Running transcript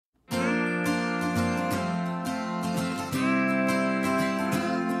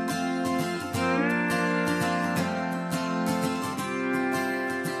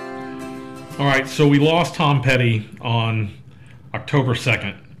All right, so we lost Tom Petty on October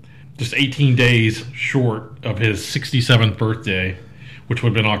 2nd, just 18 days short of his 67th birthday, which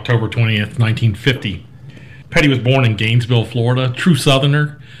would have been October 20th, 1950. Petty was born in Gainesville, Florida, true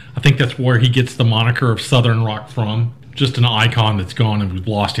Southerner. I think that's where he gets the moniker of Southern rock from. Just an icon that's gone, and we've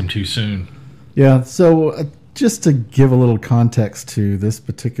lost him too soon. Yeah, so just to give a little context to this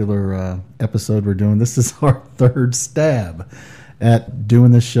particular episode we're doing, this is our third stab at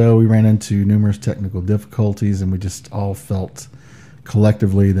doing this show. We ran into numerous technical difficulties, and we just all felt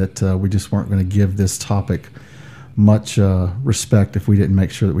collectively that we just weren't going to give this topic much respect if we didn't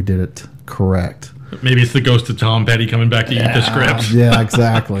make sure that we did it correct. Maybe it's the ghost of Tom Petty coming back to eat the scripts. Yeah,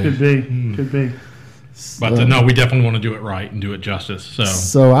 exactly. Could be. But no, we definitely want to do it right and do it justice.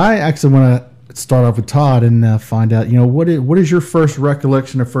 So I actually want to start off with Todd and find out, what is your first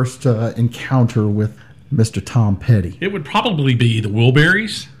recollection or first encounter with Mr. Tom Petty? It would probably be the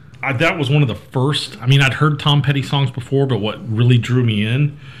Wilburys. That was one of the first. I mean, I'd heard Tom Petty songs before, but what really drew me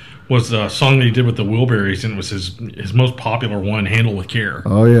in was the song that he did with the Wilburys, and it was his most popular one, Handle with Care.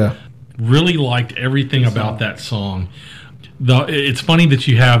 Oh, yeah. Really liked everything about that song. It's funny that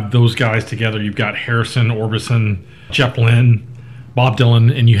you have those guys together. You've got Harrison, Orbison, Jeff Lynne, Bob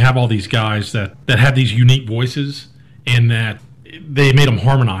Dylan, and you have all these guys that have these unique voices, and that they made them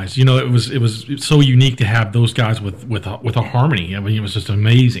harmonize. It was so unique to have those guys with a harmony. I mean, it was just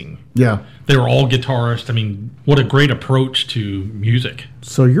amazing. Yeah. They were all guitarists. I mean, what a great approach to music.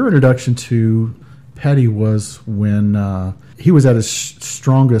 So your introduction to Petty was when he was at his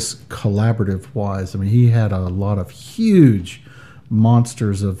strongest collaborative-wise. I mean, he had a lot of huge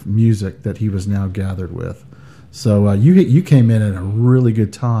monsters of music that he was now gathered with. So you came in at a really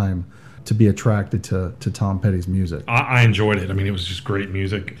good time to be attracted to Tom Petty's music. I enjoyed it. I mean, it was just great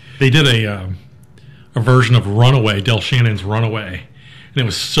music. They did a version of Runaway, Del Shannon's Runaway, and it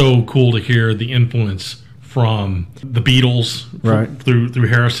was so cool to hear the influence from the Beatles through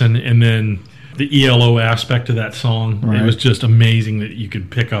Harrison, and then the ELO aspect of that song. Right. It was just amazing that you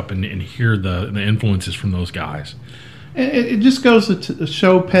could pick up and hear the influences from those guys. It just goes to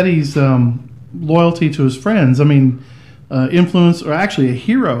show Petty's loyalty to his friends. I mean, influence, or actually a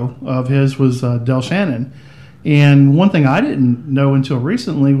hero of his, was Del Shannon. And one thing I didn't know until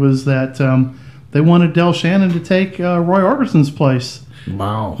recently was that they wanted Del Shannon to take Roy Orbison's place.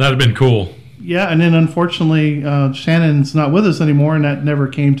 Wow. That'd have been cool. Yeah, and then unfortunately Shannon's not with us anymore, and that never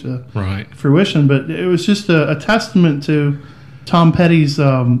came to fruition. But it was just a testament to Tom Petty's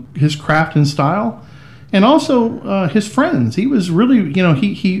his craft and style, and also his friends. He was really,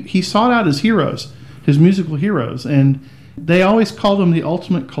 he sought out his heroes, his musical heroes, and they always called him the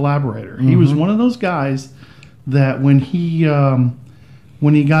ultimate collaborator. Mm-hmm. He was one of those guys that when he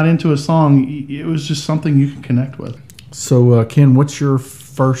got into a song, it was just something you could connect with. So, Ken, what's your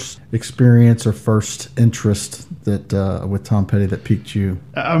first experience or first interest that with Tom Petty that piqued you?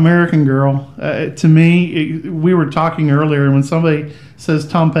 American Girl. To me, we were talking earlier, and when somebody says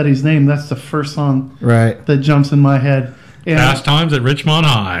Tom Petty's name, that's the first song that jumps in my head. And Fast Times at Richmond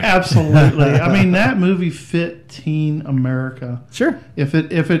High. Absolutely. I mean, that movie fit teen America. Sure.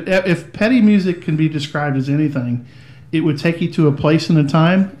 If Petty music can be described as anything, it would take you to a place and a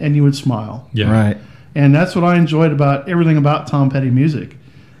time, and you would smile. Yeah. Right. And that's what I enjoyed about everything about Tom Petty music.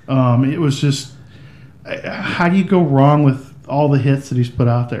 It was just, how do you go wrong with all the hits that he's put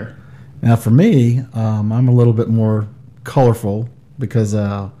out there? Now, for me, I'm a little bit more colorful because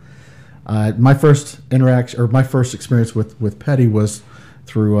my first interaction or my first experience with Petty was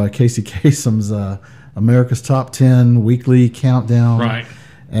through Casey Kasem's America's Top 10 weekly countdown. Right.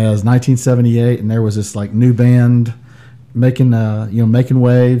 As 1978, and there was this new band making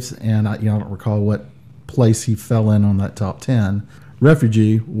waves, and I don't recall what place he fell in on that top 10.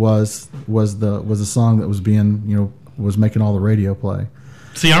 Refugee was the song that was being was making all the radio play.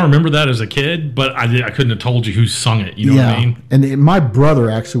 See, I remember that as a kid, but I couldn't have told you who sung it. You know what I mean? And my brother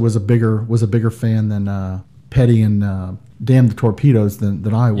actually was a bigger fan than Petty and Damn the Torpedoes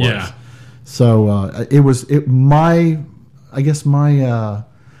than I was. Yeah. So my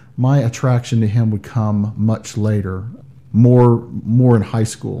attraction to him would come much later, more in high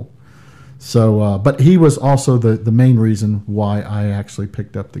school. So, but he was also the main reason why I actually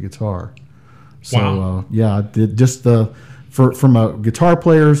picked up the guitar. So, wow. From a guitar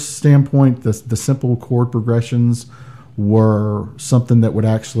player's standpoint, the simple chord progressions were something that would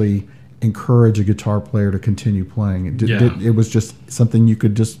actually encourage a guitar player to continue playing. It was just something you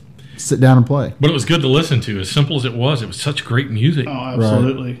could just sit down and play. But it was good to listen to. As simple as it was such great music. Oh,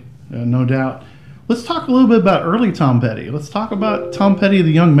 absolutely. Right. No doubt. Let's talk a little bit about early Tom Petty. Let's talk about Tom Petty,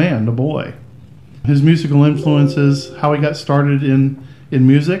 the young man, the boy. His musical influences, how he got started in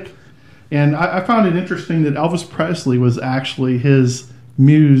music. And I found it interesting that Elvis Presley was actually his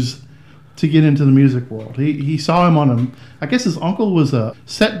muse to get into the music world. He saw him on I guess his uncle was a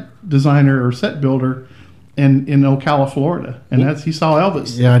set designer or set builder in Ocala, Florida, and he saw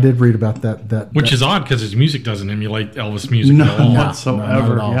Elvis. Yeah, I did read about that. Which is odd because his music doesn't emulate Elvis music no, at all.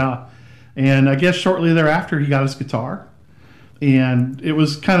 whatsoever. No, yeah, and I guess shortly thereafter he got his guitar, and it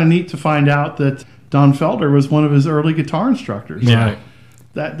was kind of neat to find out that Don Felder was one of his early guitar instructors. Yeah.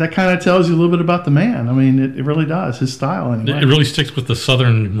 That kind of tells you a little bit about the man. I mean, it really does. His style, anyway. It really sticks with the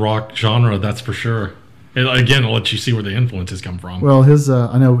Southern rock genre, that's for sure. And again, it'll let you see where the influences come from. Well,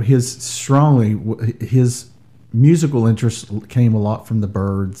 I know his musical interest came a lot from the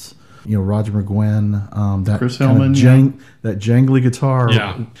Byrds. Roger McGuinn, that Chris Hillman, that jangly guitar.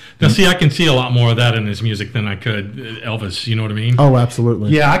 Yeah. Now, see, I can see a lot more of that in his music than I could Elvis. You know what I mean? Oh, absolutely.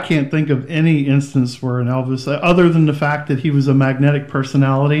 Yeah, I can't think of any instance where an Elvis, other than the fact that he was a magnetic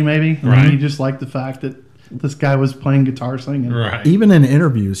personality, maybe. Right. You just like the fact that this guy was playing guitar singing. Right. Even in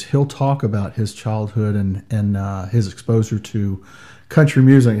interviews, he'll talk about his childhood and his exposure to country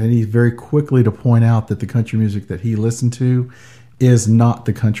music, and he's very quickly to point out that the country music that he listened to is not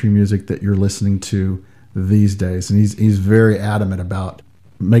the country music that you're listening to these days. And he's very adamant about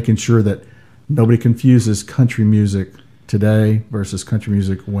making sure that nobody confuses country music today versus country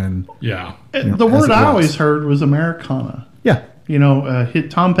music when... Yeah. The word I always heard was Americana. Yeah.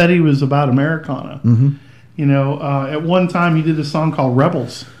 Tom Petty was about Americana. Mm-hmm. At one time he did a song called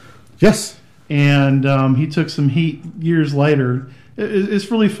Rebels. Yes. And he took some heat years later. It's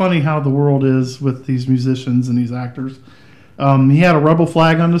really funny how the world is with these musicians and these actors. He had a rebel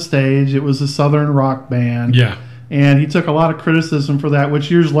flag on the stage. It was a Southern rock band. Yeah. And he took a lot of criticism for that, which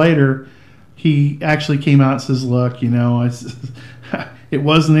years later, he actually came out and says, look, it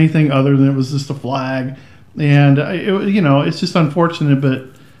wasn't anything other than it was just a flag. And, it's just unfortunate, but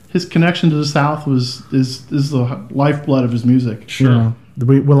his connection to the South is the lifeblood of his music. Sure.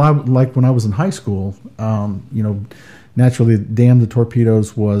 When I was in high school, naturally, Damn the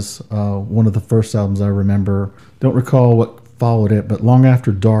Torpedoes was one of the first albums I remember. Don't recall what followed it, but Long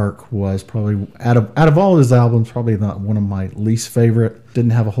After Dark was probably out of all his albums, probably not one of my least favorite. Didn't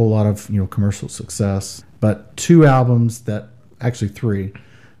have a whole lot of commercial success, but two albums actually three.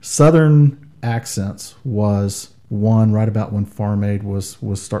 Southern Accents was one right about when Farm Aid was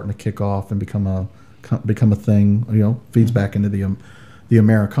starting to kick off and become a thing. Feeds back into the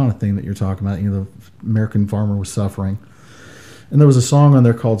Americana thing that you're talking about. The American farmer was suffering, and there was a song on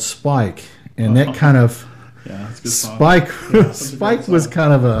there called Spike, and that kind of. Yeah, that's a good song. Spike was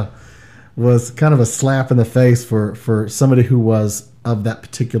kind of a slap in the face for somebody who was of that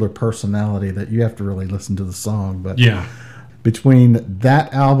particular personality that you have to really listen to the song. But yeah, between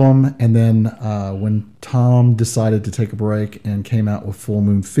that album and then when Tom decided to take a break and came out with Full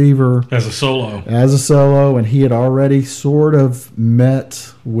Moon Fever as a solo, and he had already sort of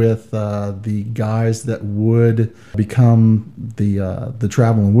met with the guys that would become the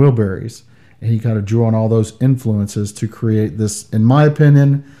Traveling Wilburys. And he kind of drew on all those influences to create this, in my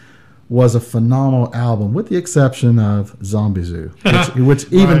opinion, was a phenomenal album, with the exception of Zombie Zoo, which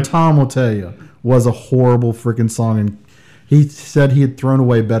even right. Tom will tell you was a horrible freaking song. And he said he had thrown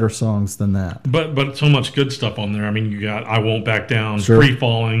away better songs than that. But so much good stuff on there. I mean, you got I Won't Back Down, sure. Free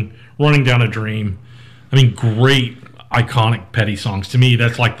Falling, Running Down a Dream. I mean, great, iconic Petty songs. To me,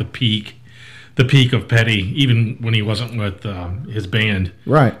 that's like the peak of Petty, even when he wasn't with his band,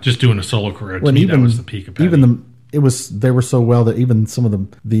 right? Just doing a solo career. To me, that was the peak of Petty. They were so well that even some of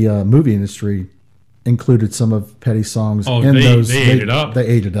the movie industry included some of Petty's songs. They ate it up. They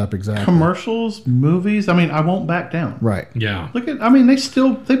ate it up, exactly. Commercials, movies. I mean, I Won't Back Down. Right. Yeah. They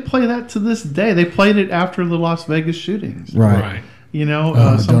play that to this day. They played it after the Las Vegas shootings. Right.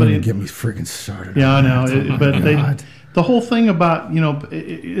 Somebody don't even get me freaking started. Yeah, I know. The whole thing about,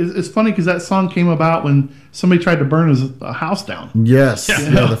 it's funny because that song came about when somebody tried to burn his house down. Yes.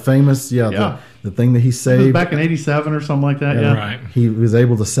 Yeah, the famous, the thing that he saved. It was back in 87 or something like that, yeah. Right. He was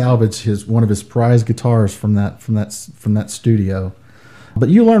able to salvage one of his prized guitars from that studio. But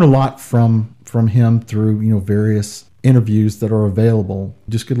you learn a lot from him through, various interviews that are available.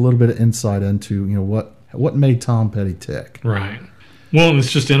 Just get a little bit of insight into, what made Tom Petty tick. Right. Well,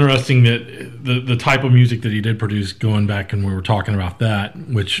 it's just interesting that the type of music that he did produce, going back and we were talking about that,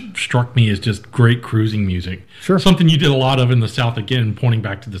 which struck me as just great cruising music. Sure. Something you did a lot of in the South, again, pointing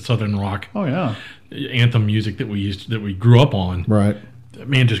back to the Southern rock anthem music that we grew up on. Right.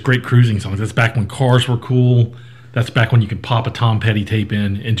 Man, just great cruising songs. That's back when cars were cool. That's back when you could pop a Tom Petty tape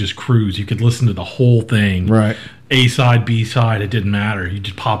in and just cruise. You could listen to the whole thing. Right. A side, B side, it didn't matter. You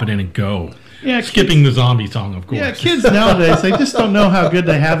just pop it in and go. Yeah, skipping the zombie song, of course. Yeah, kids nowadays, they just don't know how good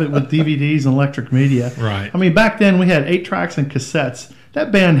they have it with DVDs and electric media. Right. I mean, back then we had 8 tracks and cassettes.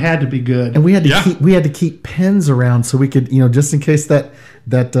 That band had to be good. And we had to keep pens around so we could, just in case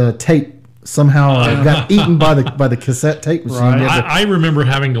that tape somehow got eaten by the cassette tape machine. Right. I remember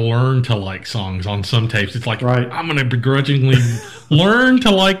having to learn to like songs on some tapes. It's like, I'm going to begrudgingly learn to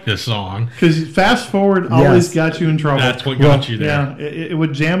like this song. Because fast forward always got you in trouble. That's what got you there. Yeah, it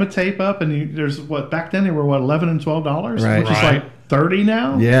would jam a tape up, and back then they were $11 and $12, which is like $30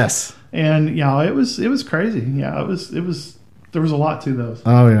 now. Yes. And it was crazy. Yeah, it was there was a lot to those.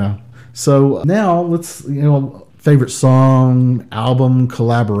 Oh yeah. So now let's favorite song, album,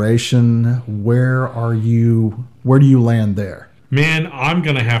 collaboration. Where do you land there? Man, I'm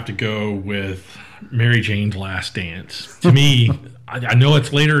going to have to go with Mary Jane's Last Dance. To me, I know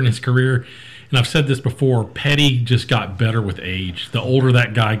it's later in his career, and I've said this before, Petty just got better with age. The older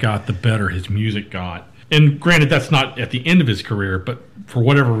that guy got, the better his music got. And granted, that's not at the end of his career, but for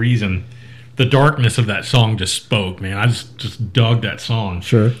whatever reason, the darkness of that song just spoke, man. I just dug that song.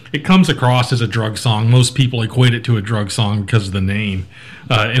 Sure. It comes across as a drug song. Most people equate it to a drug song because of the name.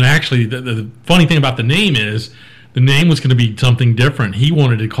 And actually, the funny thing about the name is the name was going to be something different. He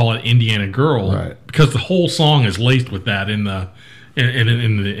wanted to call it Indiana Girl because the whole song is laced with that in the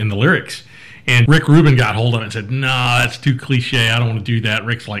lyrics. And Rick Rubin got hold of it and said, "Nah, that's too cliche. I don't want to do that."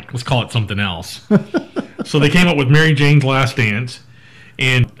 Rick's like, "Let's call it something else." So they came up with Mary Jane's Last Dance.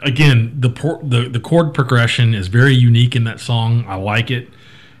 And again, the chord progression is very unique in that song. I like it.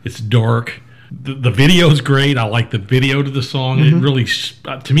 It's dark. The video is great. I like the video to the song. Mm-hmm. It really,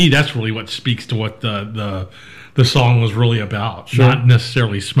 to me, that's really what speaks to what the song was really about. Sure. Not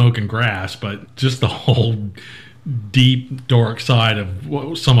necessarily smoke and grass, but just the whole deep, dark side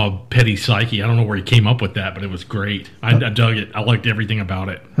of some of Petty's psyche. I don't know where he came up with that, but it was great. I dug it. I liked everything about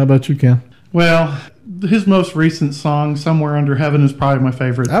it. How about you, Ken? Well, his most recent song, Somewhere Under Heaven, is probably my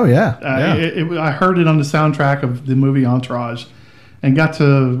favorite. Oh, yeah. I heard it on the soundtrack of the movie Entourage and got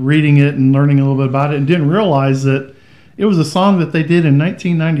to reading it and learning a little bit about it and didn't realize that it was a song that they did in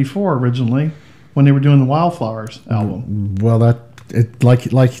 1994 originally when they were doing the Wildflowers album. Well,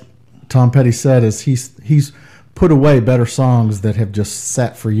 like Tom Petty said, is he's put away better songs that have just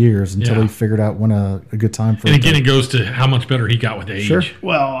sat for years until he figured out when a good time for it. And again, it goes to how much better he got with age. Sure.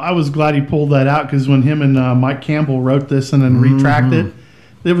 Well, I was glad he pulled that out because when him and Mike Campbell wrote this and then retracked it,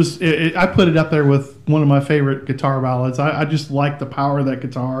 I put it up there with one of my favorite guitar ballads. I just like the power of that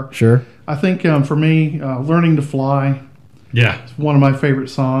guitar. Sure. I think for me, Learning to Fly. Yeah. It's one of my favorite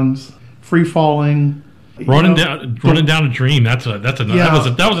songs. Free Falling. Running down a Dream. That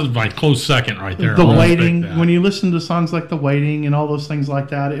was my close second right there. The Waiting. When you listen to songs like The Waiting and all those things like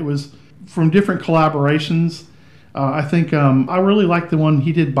that, it was from different collaborations. I think I really like the one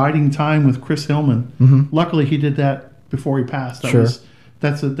he did, Biding Time, with Chris Hillman. Mm-hmm. Luckily, he did that before he passed.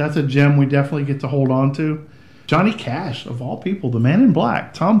 That's a gem we definitely get to hold on to. Johnny Cash, of all people, the Man in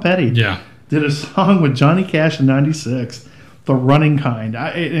Black, Tom Petty, did a song with Johnny Cash in '96, The Running Kind.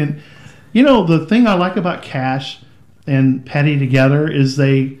 The thing I like about Cash and Petty together is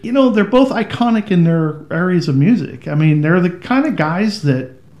they're both iconic in their areas of music. I mean, they're the kind of guys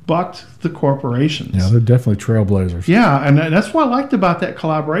that bucked the corporations. Yeah, they're definitely trailblazers. Yeah, and that's what I liked about that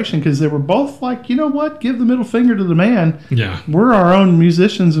collaboration, because they were both like, you know what, give the middle finger to the man. Yeah. We're our own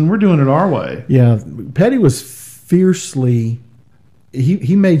musicians, and we're doing it our way. Yeah, Petty was fiercely...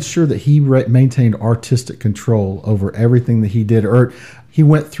 He made sure that he maintained artistic control over everything that he did. Or he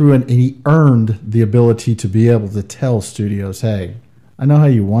went through and he earned the ability to be able to tell studios, hey, I know how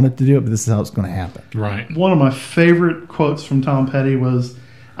you wanted to do it, but this is how it's going to happen. Right. One of my favorite quotes from Tom Petty was,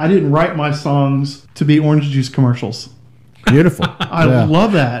 I didn't write my songs to be orange juice commercials. Beautiful. I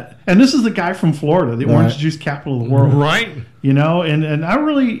love that. And this is the guy from Florida, the orange juice capital of the world. Right. And I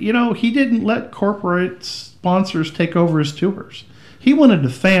really, he didn't let corporate sponsors take over his tours. He wanted the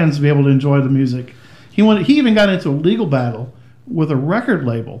fans to be able to enjoy the music. He even got into a legal battle with a record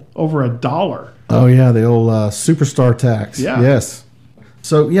label over $1. Oh yeah, the old superstar tax. Yeah. Yes.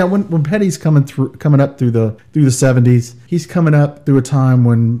 So yeah, when Petty's coming up through the 70s, he's coming up through a time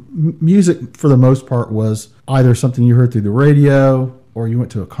when music, for the most part, was either something you heard through the radio or you went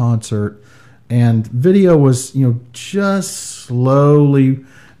to a concert, and video was just slowly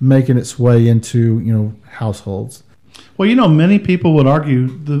making its way into households. Well, many people would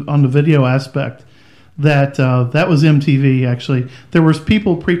argue on the video aspect that that was MTV, actually. There was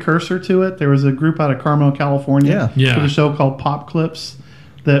people precursor to it. There was a group out of Carmel, California, with a show called Pop Clips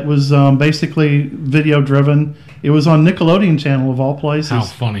that was basically video-driven. It was on Nickelodeon Channel, of all places. How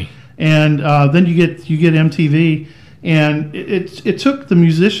funny. And then you get MTV, and it took the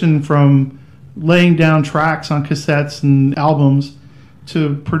musician from laying down tracks on cassettes and albums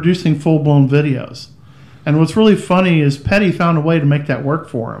to producing full-blown videos. And what's really funny is Petty found a way to make that work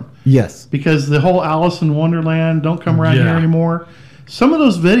for him. Yes. Because the whole Alice in Wonderland, Don't Come Around Here Anymore, some of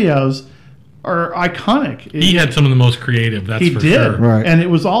those videos are iconic. He had some of the most creative, that's for sure. Right. And it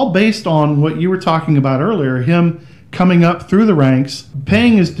was all based on what you were talking about earlier, him coming up through the ranks,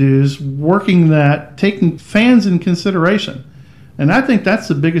 paying his dues, working that, taking fans in consideration. And I think that's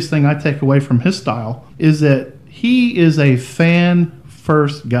the biggest thing I take away from his style, is that he is a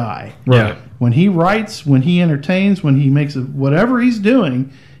fan-first guy. Right. When he writes, when he entertains, when he makes whatever he's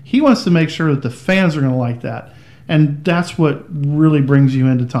doing, he wants to make sure that the fans are going to like that. And that's what really brings you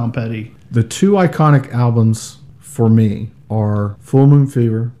into Tom Petty. The two iconic albums for me are Full Moon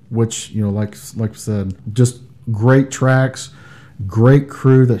Fever, which, like I said, just great tracks, great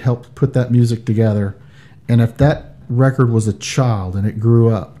crew that helped put that music together. And if that record was a child and it grew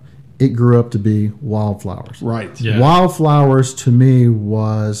up to be Wildflowers. Right. Yeah. Wildflowers to me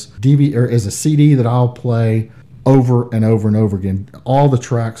was is a CD that I'll play over and over and over again. All the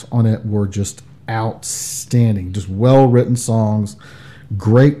tracks on it were just outstanding, just well-written songs.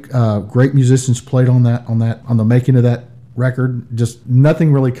 Great musicians played on the making of that record. Just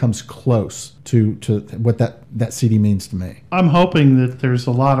nothing really comes close to what that CD means to me. I'm hoping that there's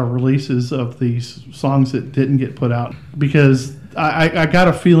a lot of releases of these songs that didn't get put out, because I got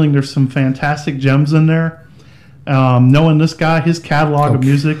a feeling there's some fantastic gems in there. Knowing this guy, his catalog of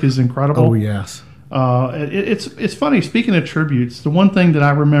music is incredible. Oh, yes. It's funny, speaking of tributes, the one thing that I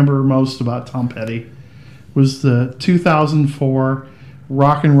remember most about Tom Petty was the 2004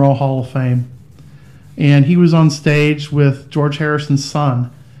 Rock and Roll Hall of Fame. And he was on stage with George Harrison's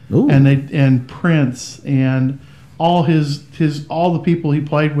son. Ooh. and Prince, and all all the people he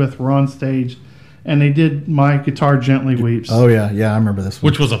played with were on stage, and they did My Guitar Gently Weeps. Oh, yeah, I remember this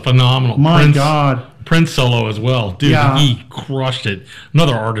one. Which was a phenomenal God. Prince solo as well. Dude, Yeah. he crushed it.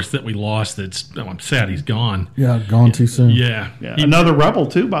 Another artist that we lost I'm sad he's gone. Yeah, gone too soon. Yeah. Another rebel,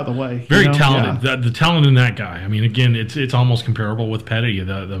 too, by the way. Very talented. Yeah. The talent in that guy. I mean, again, it's almost comparable with Petty,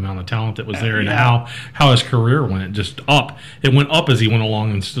 the amount of talent that was there, and how his career went just up. It went up as he went along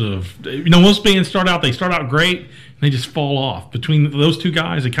instead of, most bands start out great, and they just fall off. Between those two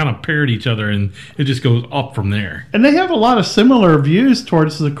guys, they kind of paired each other, and it just goes up from there. And they have a lot of similar views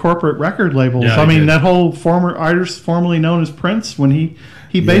towards the corporate record labels. Yeah, I mean, that whole former artist formerly known as Prince, when he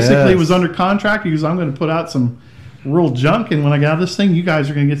basically was under contract, he was, I'm going to put out some real junk, and when I got this thing, you guys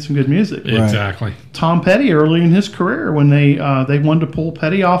are going to get some good music. Right. Exactly. Tom Petty, early in his career, when they wanted to pull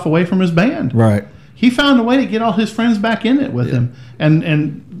Petty off away from his band. Right. He found a way to get all his friends back in it with him.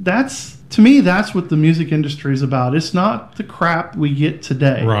 And that's, to me, that's what the music industry is about. It's not the crap we get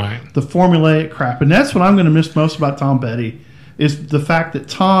today. Right. The formulaic crap. And that's what I'm going to miss most about Tom Petty, is the fact that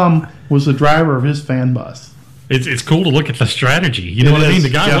Tom was the driver of his fan bus. It's cool to look at the strategy. You know what I mean? The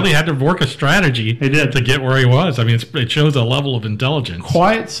guy really had to work a strategy to get where he was. I mean, it shows a level of intelligence.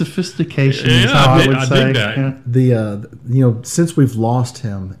 Quiet sophistication is how I would say. Dig that. Yeah. Since we've lost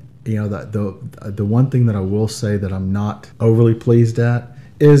him, the one thing that I will say that I'm not overly pleased at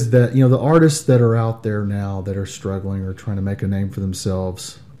is that, the artists that are out there now that are struggling or trying to make a name for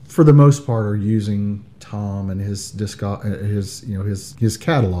themselves, for the most part, are using Tom and his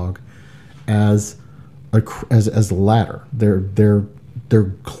catalog as a ladder. They're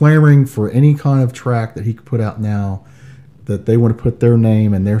clamoring for any kind of track that he could put out now, that they want to put their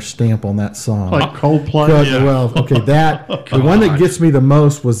name and their stamp on that song. Like Coldplay. Well, okay, the one that gets me the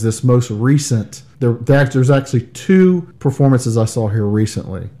most was this most recent. There's actually two performances I saw here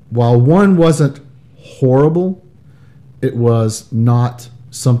recently. While one wasn't horrible, it was not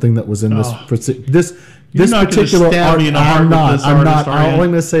something that was in this particular art. I'm not. All I'm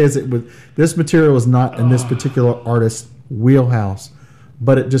going to say is this material is not in this particular artist's wheelhouse,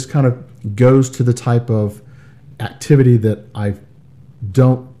 but it just kind of goes to the type of activity that I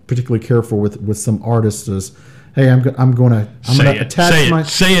don't particularly care for with some artists. Is, hey, I'm going to attach my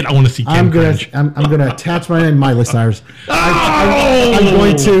say it. I want to see. I'm going to attach my name, Miley Cyrus. I'm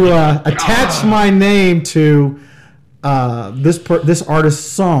going to attach my name to this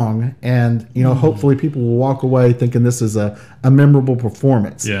artist's song, and hopefully people will walk away thinking this is a memorable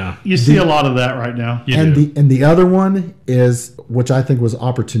performance. Yeah, you see a lot of that right now. The other one is, which I think was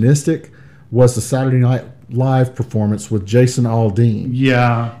opportunistic, was the Saturday Night Live performance with Jason Aldean.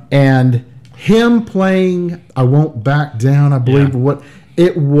 Yeah, and him playing "I Won't Back Down," I believe what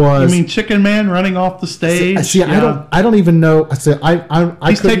it was. You mean Chicken Man running off the stage? See, I don't even know.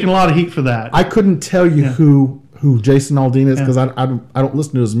 He's taking a lot of heat for that. I couldn't tell you who Jason Aldean is, because I don't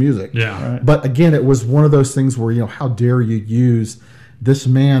listen to his music. Yeah. Right. But again, it was one of those things where, how dare you use this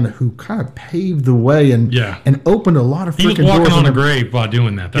man who kind of paved the way and opened a lot of freaking doors. He was walking on a grave by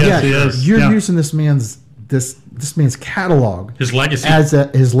doing that. Yes, he is. You're using this man's catalog, his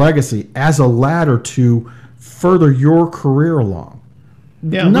legacy, as a ladder to further your career along.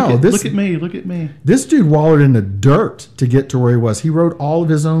 Yeah, look at me. This dude wallowed in the dirt to get to where he was. He wrote all of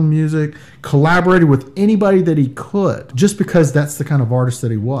his own music, collaborated with anybody that he could, just because that's the kind of artist that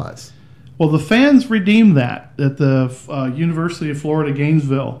he was. Well, the fans redeemed that at the University of Florida,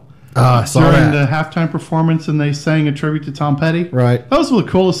 Gainesville. During the halftime performance, and they sang a tribute to Tom Petty. Right. That was the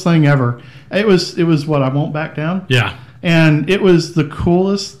coolest thing ever. It was what, I Won't Back Down? Yeah. And it was the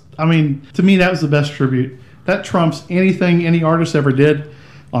coolest. I mean, to me, that was the best tribute. That trumps anything any artist ever did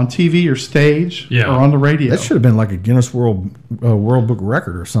on TV or stage or on the radio. That should have been like a Guinness World Book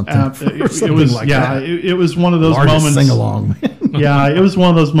record or something. It was one of those moments. Sing along. Yeah, it was one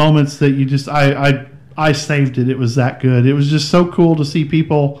of those moments that you just I saved it. It was that good. It was just so cool to see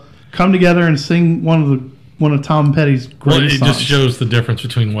people come together and sing one of Tom Petty's greatest songs. It just shows the difference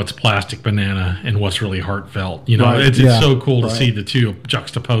between what's Plastic Banana and what's really heartfelt. You know, right. it's so cool to see the two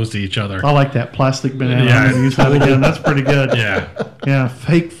juxtaposed to each other. I like that Plastic Banana. Yeah, I'm going to use that again. That's pretty good. Yeah.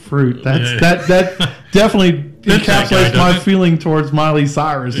 Fake fruit. That definitely encapsulates my feeling towards Miley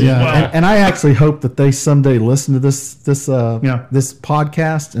Cyrus. Yeah, well. and I actually hope that they someday listen to this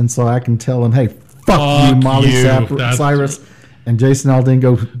podcast, and so I can tell them, hey, fuck you, Miley Cyrus. And Jason Aldean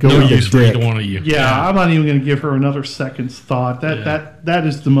go no use for either one of you. Yeah, I'm not even going to give her another second's thought. That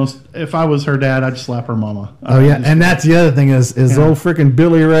is the most. If I was her dad, I'd slap her mama. And that's the other thing is old freaking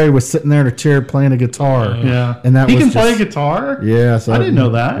Billy Ray was sitting there in a chair playing a guitar. And he can play guitar. Yeah, so I didn't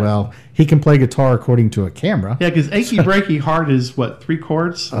know that. Well, he can play guitar according to a camera. Yeah, because Achy Breaky Heart is what, 3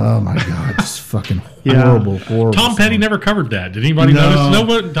 chords? Oh my God, just fucking horrible. Tom Petty never covered that. Did anybody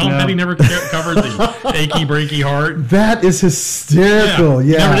notice? Tom Petty never covered the Achy Breaky Heart. That is hysterical.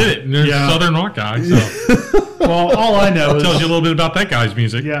 Yeah, never did it. And there's a Southern rock guy. So. Well, all I know tells you a little bit about that guy's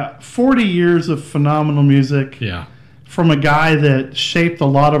music. Yeah, 40 years of phenomenal music. Yeah. From a guy that shaped a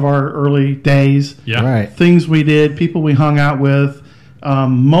lot of our early days. Yeah. Right. Things we did, people we hung out with.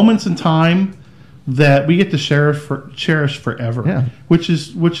 Moments in time that we get to cherish forever, which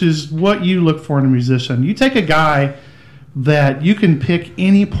is what you look for in a musician. You take a guy that you can pick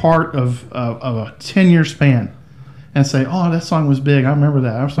any part of a 10-year span and say, "Oh, that song was big. I remember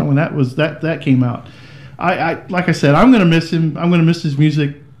that. I was when that came out." I like I said, I'm going to miss him. I'm going to miss his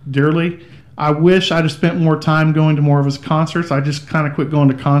music dearly. I wish I'd have spent more time going to more of his concerts. I just kind of quit going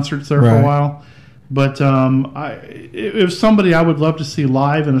to concerts there for a while. But it was somebody I would love to see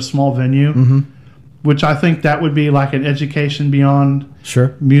live in a small venue, which I think that would be like an education beyond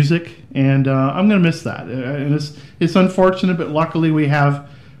music. And I'm going to miss that. And it's unfortunate, but luckily we have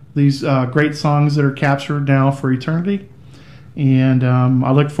these great songs that are captured now for eternity. And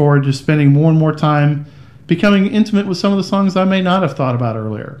I look forward to spending more and more time becoming intimate with some of the songs I may not have thought about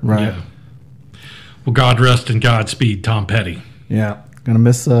earlier. Right. Yeah. Well, God rest and Godspeed, Tom Petty. Yeah. Gonna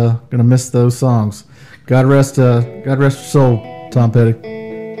miss those songs. God rest your soul, Tom Petty.